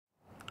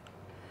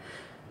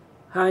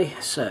Hi,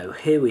 so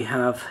here we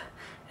have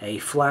a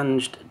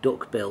flanged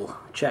duckbill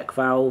check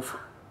valve.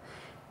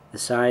 The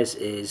size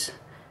is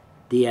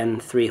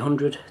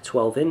DN300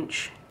 12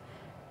 inch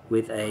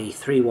with a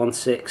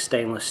 316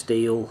 stainless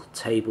steel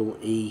Table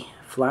E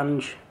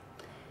flange,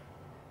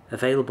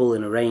 available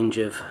in a range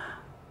of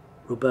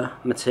rubber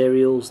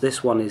materials.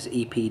 This one is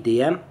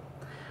EPDM.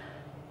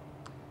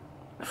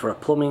 For a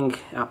plumbing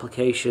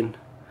application,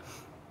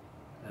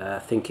 I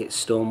think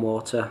it's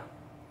stormwater.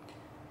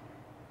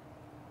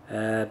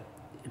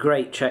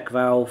 Great check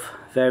valve,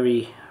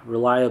 very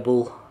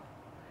reliable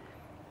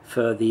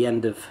for the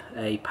end of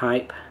a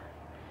pipe,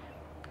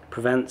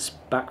 prevents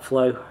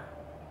backflow,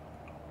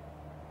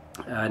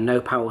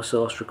 no power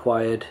source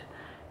required,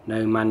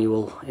 no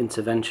manual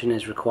intervention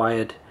is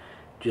required,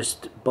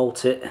 just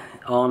bolt it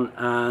on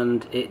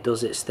and it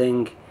does its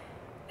thing.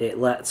 It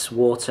lets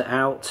water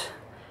out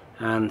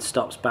and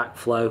stops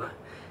backflow.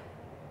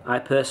 I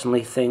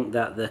personally think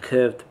that the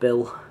curved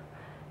bill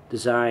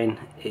design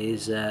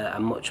is a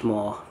much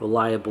more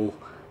reliable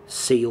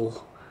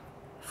seal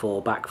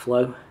for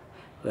backflow.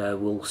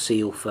 Will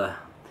seal for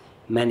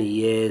many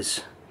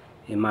years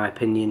in my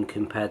opinion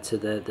compared to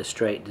the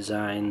straight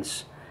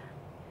designs.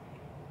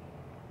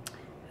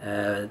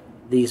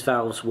 These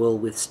valves will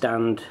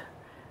withstand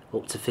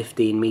up to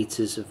 15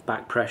 meters of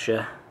back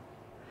pressure,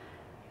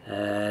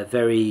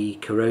 very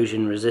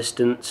corrosion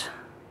resistant.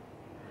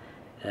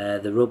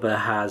 The rubber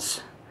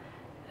has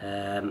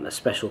a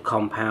special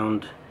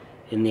compound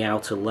in the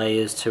outer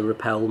layers to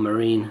repel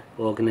marine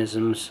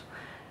organisms,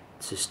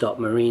 to stop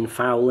marine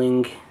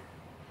fouling.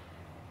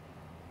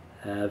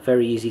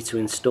 Very easy to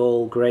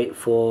install, great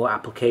for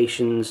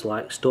applications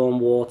like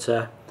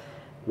stormwater,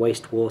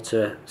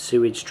 wastewater,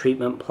 sewage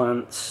treatment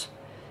plants,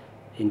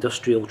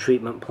 industrial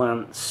treatment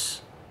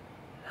plants,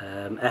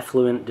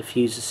 effluent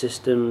diffuser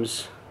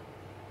systems,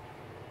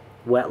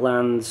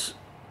 wetlands,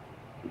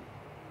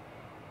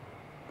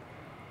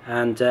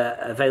 and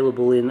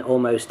available in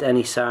almost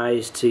any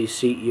size to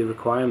suit your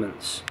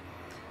requirements.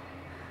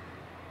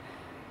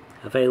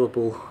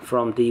 Available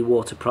from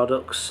Dewater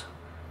products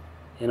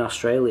in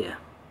Australia.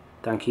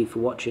 Thank you for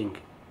watching.